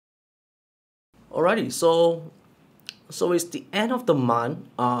Alrighty, so it's the end of the month.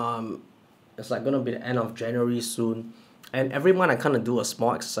 It's like gonna be the end of January soon, and every month I kind of do a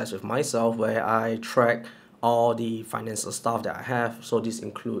small exercise with myself where I track all the financial stuff that I have. So this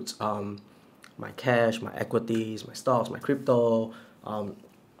includes my cash, my equities, my stocks, my crypto, all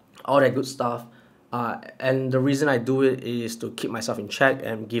that good stuff. And the reason I do it is to keep myself in check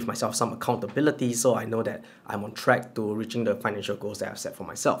and give myself some accountability so I know that I'm on track to reaching the financial goals that I've set for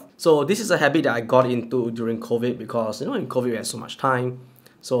myself. So this is a habit that I got into during COVID because in COVID we had so much time.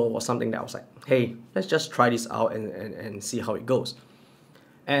 So it was something that I was like, hey, let's just try this out and see how it goes.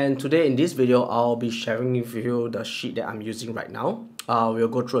 And today in this video, I'll be sharing with you the sheet that I'm using right now. We'll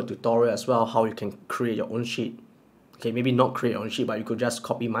go through a tutorial as well, how you can create your own sheet. Okay, maybe not create your own sheet, but you could just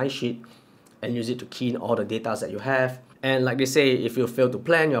copy my sheet and use it to key in all the data that you have. And like they say, if you fail to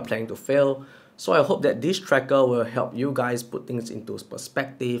plan, you're planning to fail. So I hope that this tracker will help you guys put things into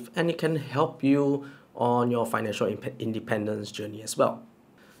perspective and it can help you on your financial independence journey as well.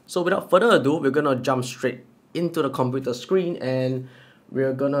 So without further ado, we're gonna jump straight into the computer screen and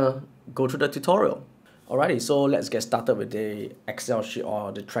we're gonna go through the tutorial. Alrighty, so let's get started with the Excel sheet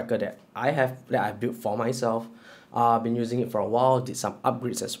or the tracker that I built for myself. I've been using it for a while, did some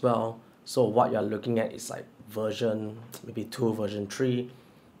upgrades as well. So what you're looking at is like version maybe 2, version 3.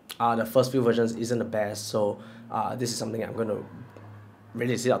 The first few versions isn't the best, so this is something I'm going to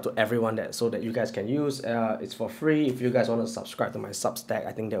release it out to everyone so that you guys can use. It's for free. If you guys want to subscribe to my Substack,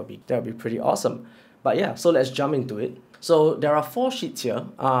 I think that would be pretty awesome. But yeah, so let's jump into it. So there are 4 sheets here.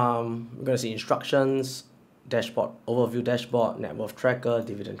 We're going to see instructions, dashboard, overview dashboard, net worth tracker,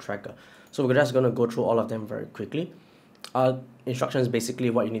 dividend tracker. So we're just going to go through all of them very quickly. Instructions, basically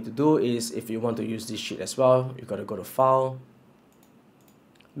what you need to do is if you want to use this sheet as well, you got to go to file,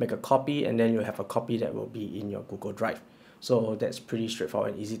 make a copy, and then you have a copy that will be in your Google Drive. So that's pretty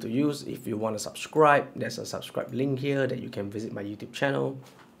straightforward and easy to use. If you want to subscribe, there's a subscribe link here that you can visit my YouTube channel.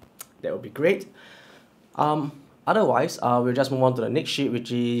 That would be great. Otherwise, we'll just move on to the next sheet,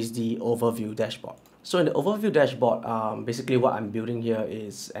 which is the overview dashboard. So in the overview dashboard, basically what I'm building here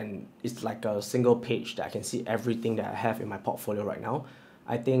is, and it's like a single page that I can see everything that I have in my portfolio right now.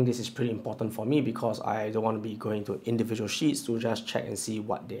 I think this is pretty important for me because I don't want to be going to individual sheets to just check and see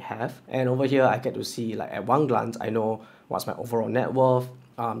what they have. And over here, I get to see, like at one glance, I know what's my overall net worth,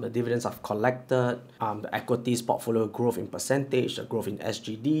 the dividends I've collected, the equities portfolio growth in percentage, the growth in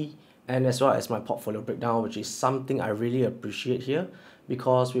SGD, and as well as my portfolio breakdown, which is something I really appreciate here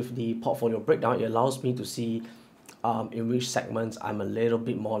because with the portfolio breakdown, it allows me to see in which segments I'm a little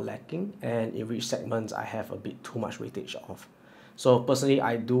bit more lacking and in which segments I have a bit too much weightage of. So personally,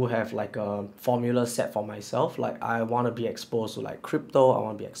 I do have like a formula set for myself. Like I want to be exposed to like crypto, I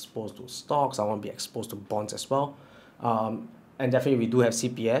want to be exposed to stocks, I want to be exposed to bonds as well. And definitely we do have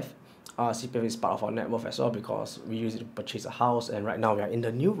CPF. CPF is part of our net worth as well because we use it to purchase a house, and right now we are in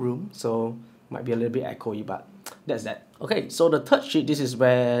the new room, so might be a little bit echoey, but that's that. Okay, so the third sheet, this is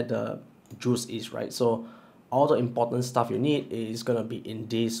where the juice is, right? So all the important stuff you need is gonna be in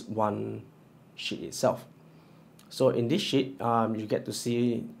this one sheet itself. So in this sheet, you get to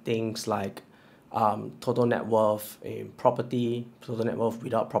see things like total net worth in property, total net worth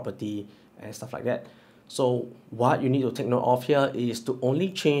without property, and stuff like that. So what you need to take note of here is to only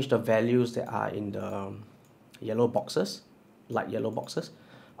change the values that are in the yellow boxes, light yellow boxes,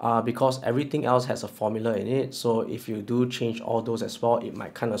 because everything else has a formula in it. So if you do change all those as well, it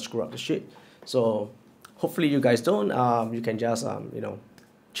might kind of screw up the sheet. So hopefully you guys don't. You can just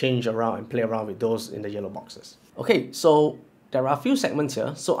change around and play around with those in the yellow boxes. Okay, so there are a few segments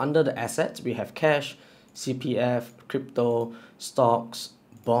here. So under the assets, we have cash, CPF, crypto, stocks,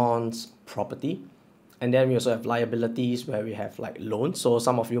 bonds, property. And then we also have liabilities where we have like loans. So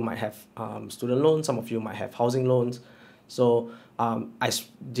some of you might have student loans, some of you might have housing loans. So I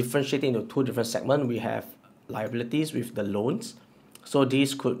differentiate into 2 different segments. We have liabilities with the loans. So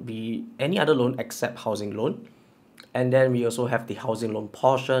these could be any other loan except housing loan. And then we also have the housing loan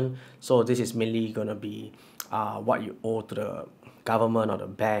portion. So this is mainly going to be what you owe to the government or the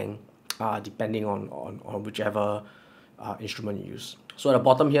bank, depending on whichever instrument you use. So at the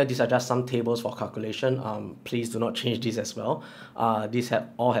bottom here, these are just some tables for calculation. Please do not change these as well. These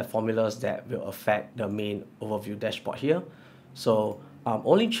all have formulas that will affect the main overview dashboard here. So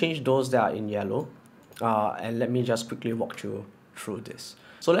only change those that are in yellow. And let me just quickly walk you through this.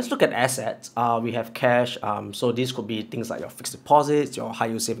 So let's look at assets. We have cash. So these could be things like your fixed deposits, your high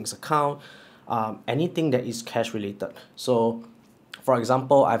yield savings account, anything that is cash related. So for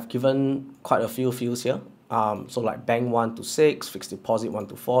example, I've given quite a few fields here. So like bank 1 to 6, fixed deposit 1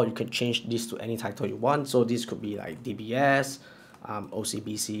 to 4. You can change this to any title you want. So this could be like DBS,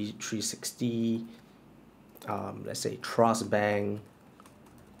 OCBC 360, let's say Trust Bank.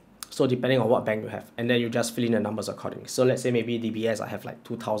 So depending on what bank you have, and then you just fill in the numbers accordingly. So let's say maybe DBS, I have like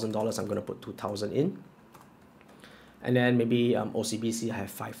 $2,000, I'm gonna put 2,000 in. And then maybe OCBC, I have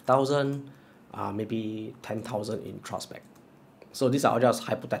 5,000, maybe 10,000 in Trust Bank. So these are just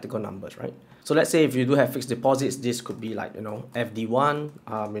hypothetical numbers, right? So let's say if you do have fixed deposits, this could be like, FD1,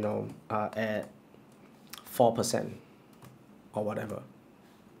 at 4% or whatever.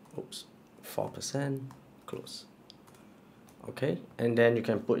 Oops, 4%, close. Okay, and then you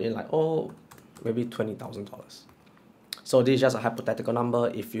can put in like, maybe $20,000. So this is just a hypothetical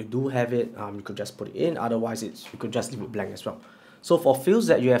number. If you do have it, you could just put it in. Otherwise, you could just leave it blank as well. So for fields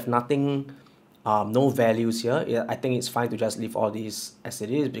that you have nothing, no values here, I think it's fine to just leave all these as it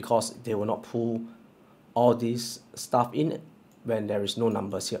is, because they will not pull all this stuff in when there is no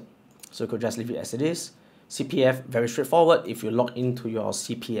numbers here. So you could just leave it as it is. CPF, very straightforward. If you log into your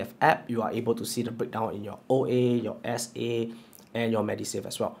CPF app, you are able to see the breakdown in your OA, your SA, and your MediSave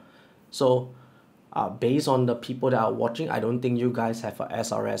as well. So based on the people that are watching, I don't think you guys have a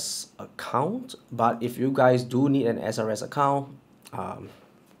SRS account, but if you guys do need an SRS account,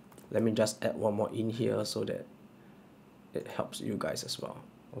 let me just add one more in here so that it helps you guys as well.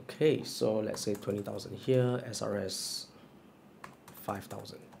 Okay, so let's say 20,000 here, SRS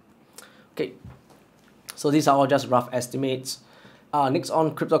 5,000. Okay, so these are all just rough estimates. Next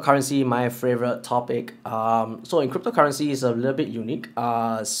on cryptocurrency, my favorite topic. So in cryptocurrency is a little bit unique.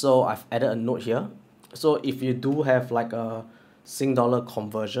 So I've added a note here. So if you do have like a Sing dollar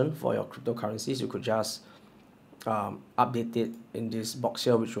conversion for your cryptocurrencies, you could just update it in this box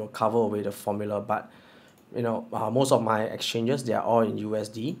here, which will cover away the formula. But most of my exchanges, they are all in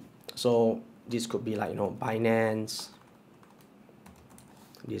USD. So this could be like Binance.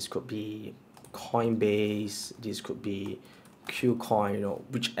 This could be Coinbase. This could be Qcoin,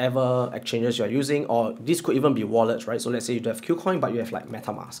 whichever exchanges you are using, or this could even be wallets, right? So let's say you have Qcoin, but you have like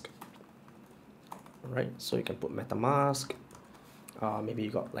MetaMask. Right, so you can put MetaMask. Maybe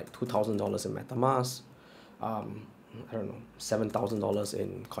you got like $2,000 in MetaMask. I don't know, $7,000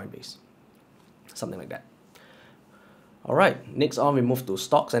 in Coinbase, something like that. All right, next on we move to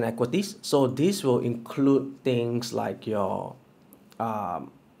stocks and equities. So this will include things like your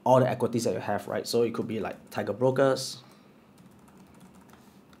all the equities that you have, right? So it could be like Tiger Brokers,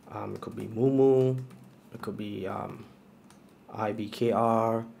 it could be Moomoo, it could be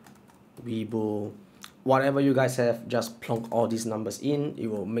IBKR, Weibo, whatever you guys have, just plonk all these numbers in.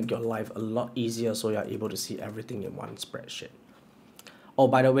 It will make your life a lot easier, so you're able to see everything in one spreadsheet. Oh,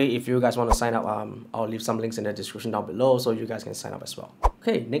 by the way, if you guys want to sign up, I'll leave some links in the description down below so you guys can sign up as well.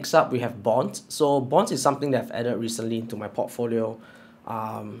 Okay, next up we have bonds. So bonds is something that I've added recently into my portfolio.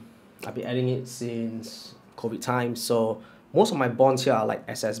 I've been adding it since COVID time. So most of my bonds here are like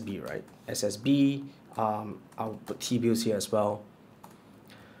SSB, right? SSB, I'll put T-bills here as well.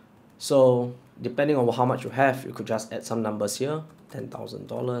 So depending on how much you have, you could just add some numbers here,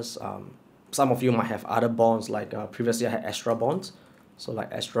 $10,000. Some of you might have other bonds, like previously I had Astra bonds. So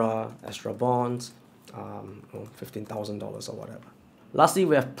like Astra bonds, $15,000 or whatever. Lastly,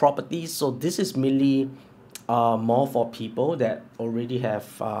 we have properties. So this is mainly more for people that already have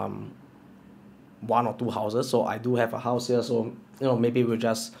one or two houses. So I do have a house here, so maybe we'll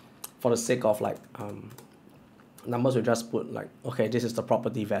just, for the sake of like numbers, we just put like, okay, this is the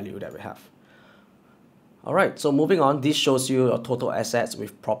property value that we have. All right, so moving on, this shows you your total assets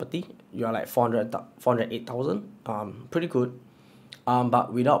with property. You are like 408,000, pretty good.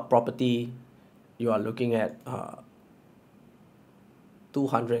 But without property, you are looking at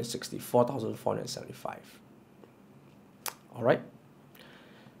 264,475. All right.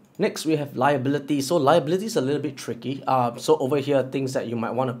 Next, we have liabilities. So liability is a little bit tricky. So over here, things that you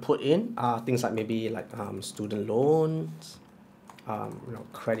might want to put in are things like maybe like student loans,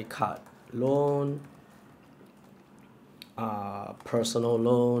 credit card loan, personal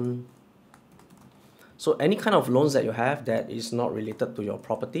loan. So any kind of loans that you have that is not related to your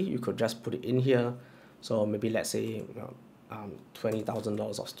property, you could just put it in here. So maybe let's say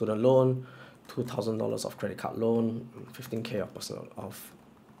 $20,000 of student loan, $2,000 of credit card loan, 15K of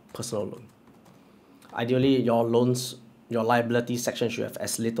personal loan. Ideally, your loans, your liability section should have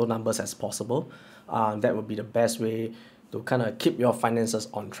as little numbers as possible. That would be the best way to kind of keep your finances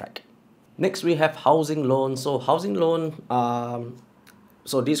on track. Next, we have housing loan. So housing loan,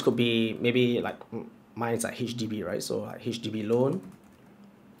 so this could be maybe like mine's like HDB, right? So like HDB loan.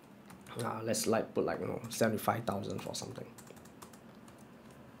 Let's like put like 75,000 for something.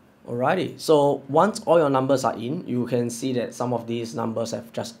 Alrighty, so once all your numbers are in, you can see that some of these numbers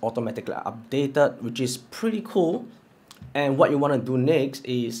have just automatically updated, which is pretty cool. And what you want to do next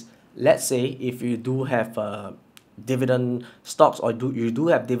is, let's say if you do have dividend stocks, or you do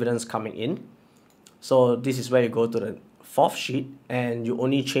have dividends coming in. So this is where you go to the fourth sheet and you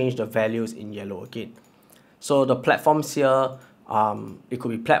only change the values in yellow again. So the platforms here, it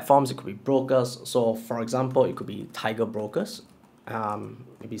could be platforms, it could be brokers. So for example, it could be Tiger Brokers,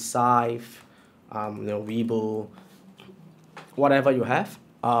 maybe Scythe, Webull, whatever you have.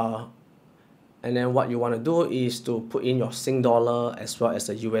 And then what you want to do is to put in your Sing dollar as well as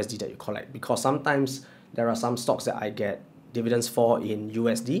the USD that you collect, because sometimes there are some stocks that I get dividends for in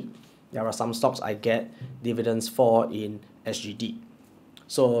USD. There are some stocks I get dividends for in SGD.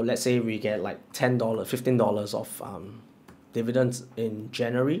 So let's say we get like $10, $15 of dividends in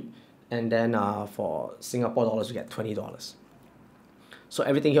January, and then for Singapore dollars we get $20. So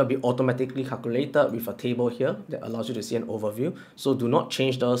everything here will be automatically calculated with a table here that allows you to see an overview. So do not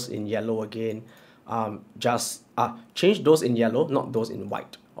change those in yellow again. Just change those in yellow, not those in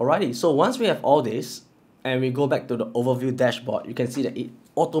white. Alrighty, so once we have all this and we go back to the overview dashboard, you can see that it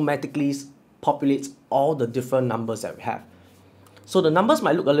automatically populates all the different numbers that we have. So the numbers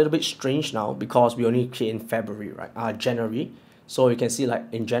might look a little bit strange now because we only came in February, right? January. So you can see like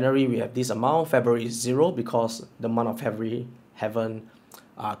in January we have this amount, February is 0 because the month of February haven't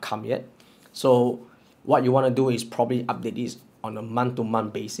come yet. So what you want to do is probably update this on a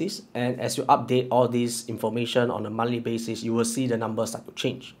month-to-month basis, and as you update all this information on a monthly basis, you will see the numbers start to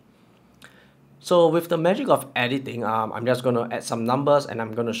change. So with the magic of editing, I'm just going to add some numbers and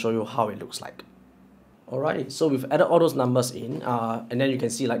I'm going to show you how it looks like. Alright, so we've added all those numbers in, and then you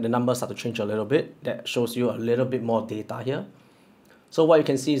can see like the numbers start to change a little bit. That shows you a little bit more data here. So what you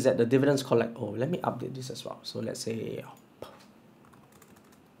can see is that the dividends collect, let me update this as well. So let's say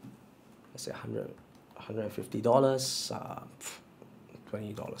 $150,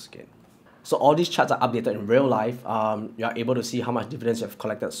 $20 again. So all these charts are updated in real life. You are able to see how much dividends you have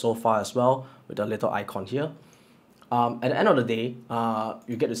collected so far as well with the little icon here. At the end of the day,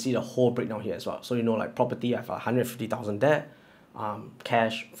 you get to see the whole breakdown here as well. So like property, I have 150,000 there,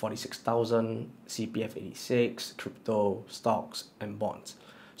 cash 46,000, CPF 86, crypto, stocks, and bonds.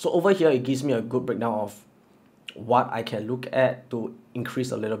 So over here, it gives me a good breakdown of what I can look at to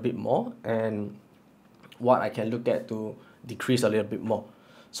increase a little bit more and what I can look at to decrease a little bit more.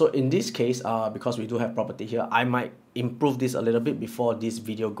 So in this case, because we do have property here, I might improve this a little bit before this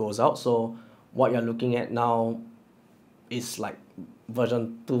video goes out. So what you're looking at now is like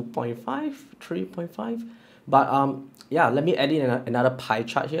version 2.5, 3.5. But yeah, let me add in another pie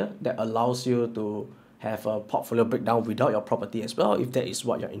chart here that allows you to have a portfolio breakdown without your property as well, if that is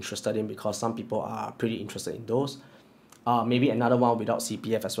what you're interested in, because some people are pretty interested in those. Maybe another one without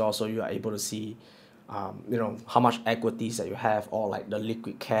CPF as well, so you are able to see how much equities that you have, or like the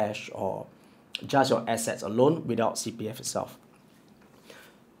liquid cash, or just your assets alone without CPF itself.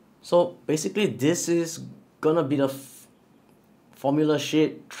 So basically this is gonna be the formula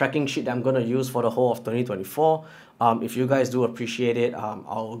sheet, tracking sheet that I'm gonna use for the whole of 2024. If you guys do appreciate it,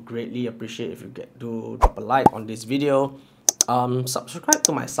 I'll greatly appreciate if you do drop a like on this video. Subscribe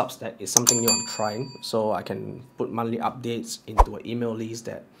to my Substack. It's something new I'm trying, so I can put monthly updates into an email list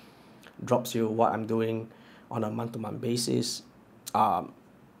that drops you what I'm doing on a month-to-month basis. That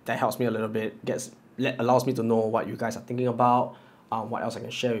helps me a little bit, allows me to know what you guys are thinking about, what else I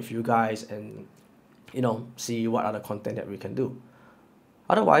can share with you guys, and see what other content that we can do.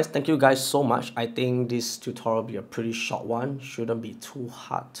 Otherwise, thank you guys so much. I think this tutorial will be a pretty short one. Shouldn't be too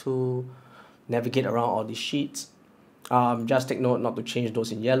hard to navigate around all these sheets. Just take note not to change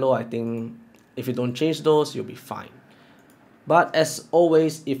those in yellow. I think if you don't change those, you'll be fine. But as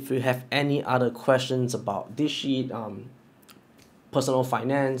always, if you have any other questions about this sheet, personal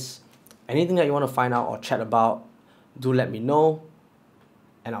finance, anything that you want to find out or chat about, do let me know.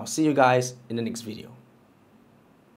 And I'll see you guys in the next video.